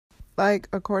Like,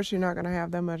 of course, you're not going to have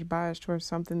that much bias towards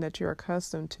something that you're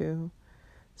accustomed to.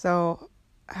 So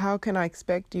how can I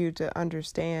expect you to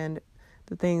understand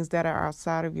the things that are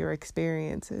outside of your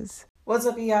experiences? What's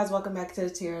up, you guys? Welcome back to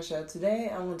the Tiara Show.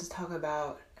 Today, I want to talk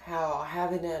about how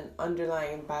having an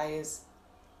underlying bias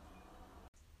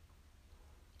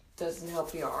doesn't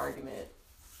help your argument.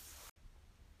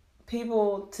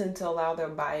 People tend to allow their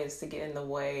bias to get in the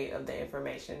way of the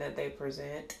information that they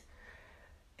present.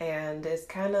 And it's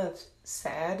kind of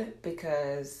sad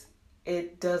because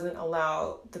it doesn't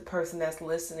allow the person that's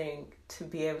listening to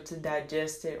be able to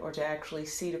digest it or to actually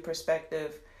see the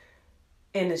perspective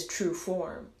in its true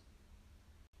form.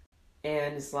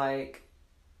 And it's like,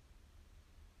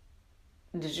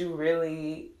 did you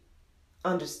really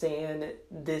understand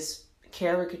this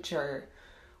caricature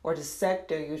or the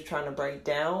sector you're trying to break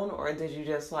down, or did you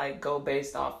just go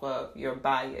based off of your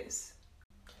bias?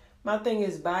 My thing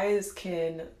is, bias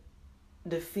can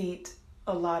defeat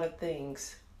a lot of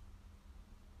things,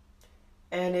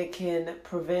 and it can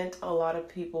prevent a lot of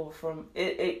people from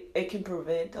it can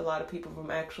prevent a lot of people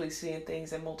from actually seeing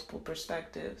things in multiple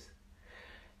perspectives.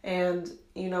 And,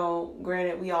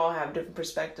 granted, we all have different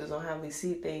perspectives on how we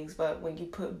see things, but when you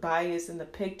put bias in the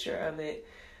picture of it,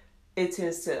 it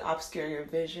tends to obscure your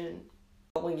vision.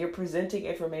 But when you're presenting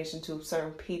information to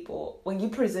certain people, when you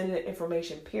present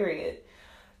information, period,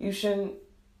 you shouldn't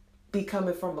be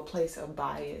coming from a place of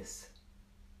bias,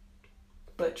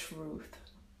 but truth.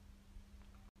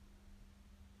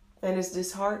 And it's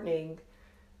disheartening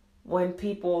when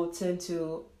people tend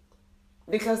to,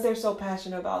 because they're so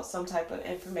passionate about some type of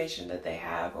information that they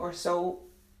have, or so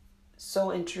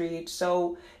intrigued,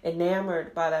 so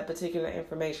enamored by that particular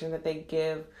information that they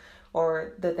give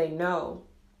or that they know.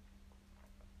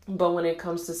 But when it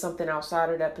comes to something outside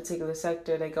of that particular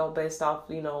sector, they go based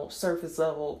off, surface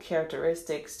level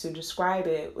characteristics to describe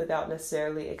it without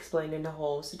necessarily explaining the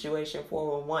whole situation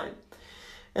 411.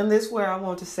 And this is where I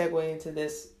want to segue into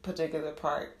this particular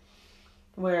part,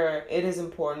 where it is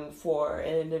important for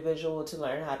an individual to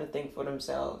learn how to think for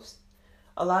themselves.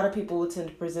 A lot of people will tend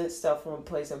to present stuff from a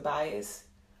place of bias,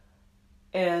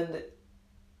 and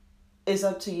it's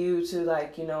up to you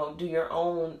to do your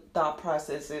own thought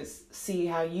processes, see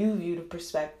how you view the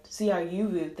perspective, see how you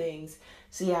view things,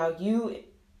 see how you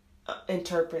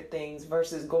interpret things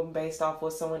versus going based off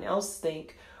what someone else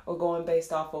think, or going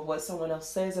based off of what someone else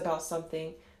says about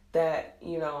something that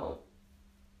you don't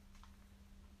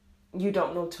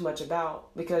know too much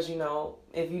about. Because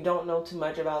if you don't know too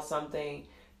much about something,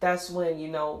 that's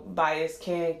when bias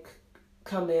can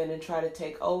come in and try to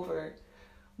take over.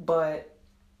 But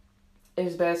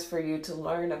it's best for you to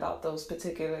learn about those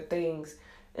particular things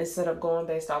instead of going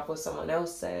based off what someone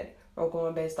else said, or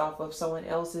going based off of someone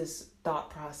else's thought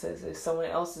processes, someone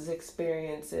else's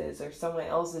experiences, or someone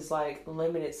else's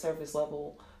limited surface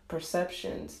level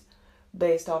perceptions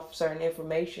based off certain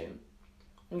information.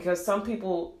 Because some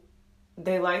people,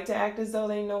 they like to act as though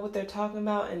they know what they're talking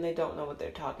about, and they don't know what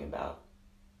they're talking about.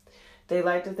 They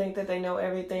like to think that they know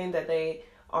everything, that they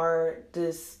are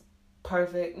this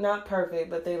perfect, not perfect,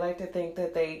 but they like to think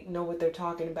that they know what they're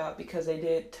talking about because they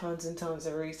did tons and tons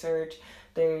of research.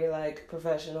 They're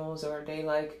professionals, or they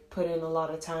put in a lot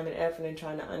of time and effort in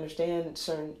trying to understand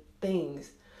certain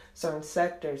things, certain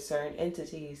sectors, certain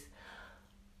entities.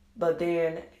 But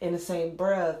then in the same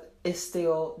breath, it's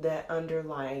still that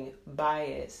underlying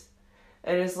bias.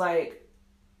 And it's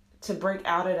to break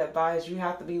out of that bias, you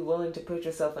have to be willing to put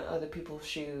yourself in other people's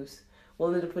shoes,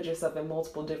 willing to put yourself in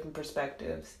multiple different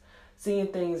perspectives, seeing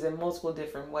things in multiple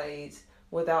different ways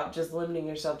without just limiting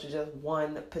yourself to just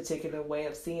one particular way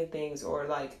of seeing things, or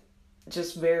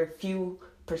just very few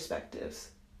perspectives.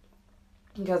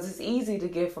 Because it's easy to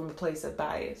give from a place of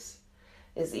bias.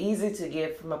 It's easy to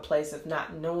give from a place of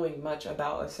not knowing much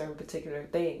about a certain particular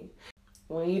thing.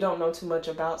 When you don't know too much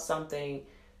about something,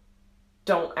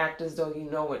 don't act as though you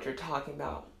know what you're talking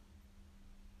about.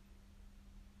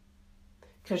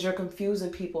 Because you're confusing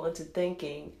people into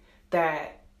thinking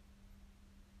that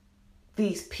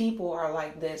these people are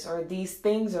like this, or these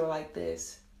things are like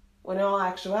this, when in all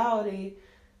actuality,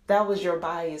 that was your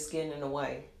bias getting in the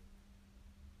way.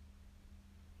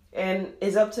 And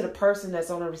it's up to the person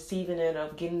that's on the receiving end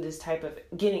of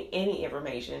getting any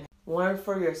information. Learn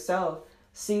for yourself,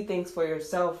 see things for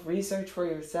yourself, research for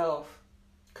yourself.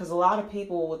 Because a lot of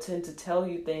people will tend to tell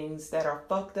you things that are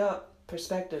fucked up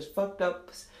perspectives, fucked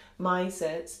up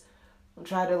mindsets, and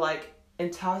try to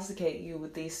intoxicate you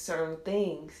with these certain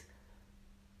things.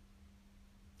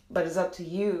 But it's up to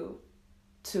you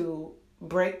to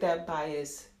break that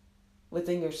bias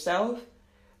within yourself,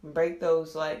 break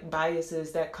those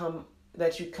biases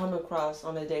that you come across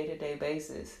on a day-to-day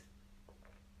basis.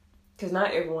 because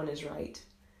not everyone is right.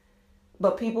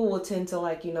 But people will tend to,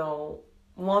 like,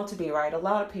 want to be right. A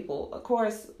lot of people, of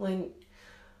course,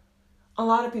 a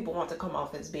lot of people want to come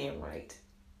off as being right.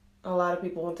 A lot of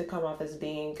people want to come off as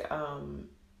being,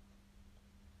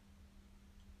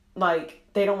 like,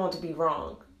 they don't want to be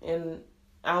wrong. And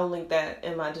I'll link that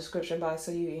in my description box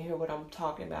so you can hear what I'm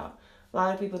talking about. A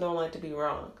lot of people don't like to be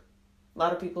wrong. A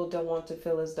lot of people don't want to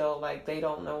feel as though, like, they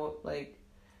don't know, like,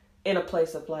 in a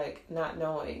place of, like, not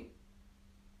knowing.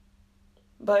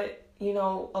 But,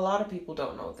 a lot of people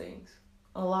don't know things.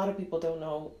 A lot of people don't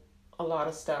know a lot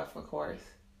of stuff, of course.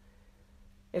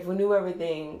 If we knew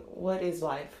everything, what is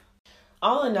life?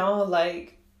 All in all,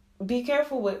 like, be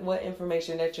careful with what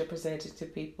information that you're presenting to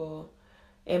people.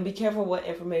 And be careful what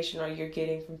information you're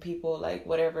getting from people, like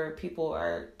whatever people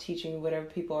are teaching you, whatever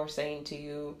people are saying to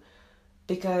you.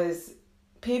 Because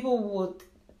people will,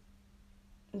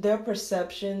 their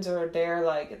perceptions or their,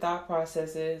 like, thought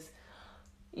processes,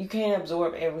 you can't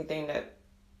absorb everything that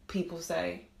people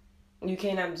say. You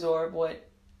can't absorb what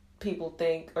people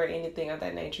think or anything of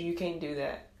that nature. You can't do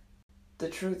that. The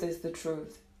truth is the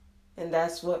truth. And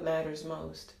that's what matters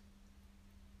most.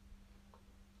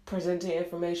 Presenting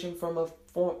information from a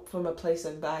place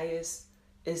of bias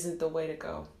isn't the way to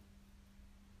go.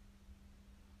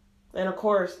 And of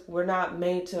course, we're not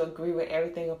made to agree with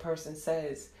everything a person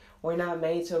says. We're not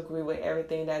made to agree with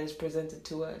everything that is presented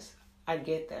to us. I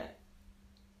get that.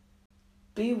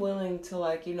 Be willing to,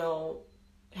 like,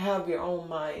 have your own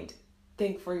mind.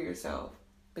 Think for yourself.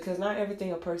 Because not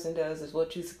everything a person does is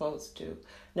what you're supposed to do.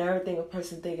 Not everything a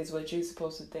person thinks is what you're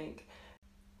supposed to think.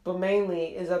 But mainly,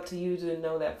 it's up to you to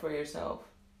know that for yourself.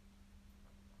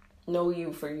 Know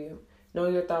you for you. Know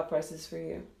your thought process for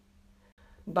you.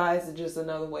 Bias is just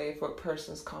another way for a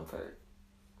person's comfort.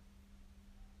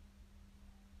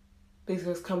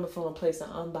 Because coming from a place of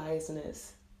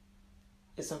unbiasedness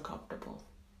is uncomfortable.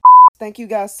 Thank you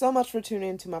guys so much for tuning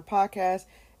into my podcast.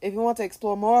 If you want to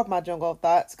explore more of my jungle of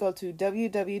thoughts, go to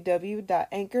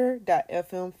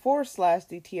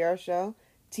www.anchor.fm/DTR show.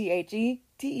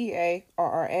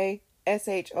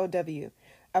 TheTearrashow.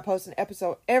 I post an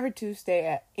episode every Tuesday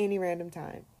at any random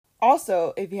time.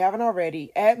 Also, if you haven't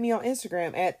already, add me on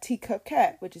Instagram at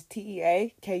teacupcat, which is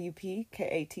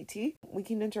TeaKupkatt. We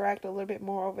can interact a little bit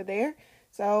more over there.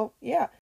 So, yeah.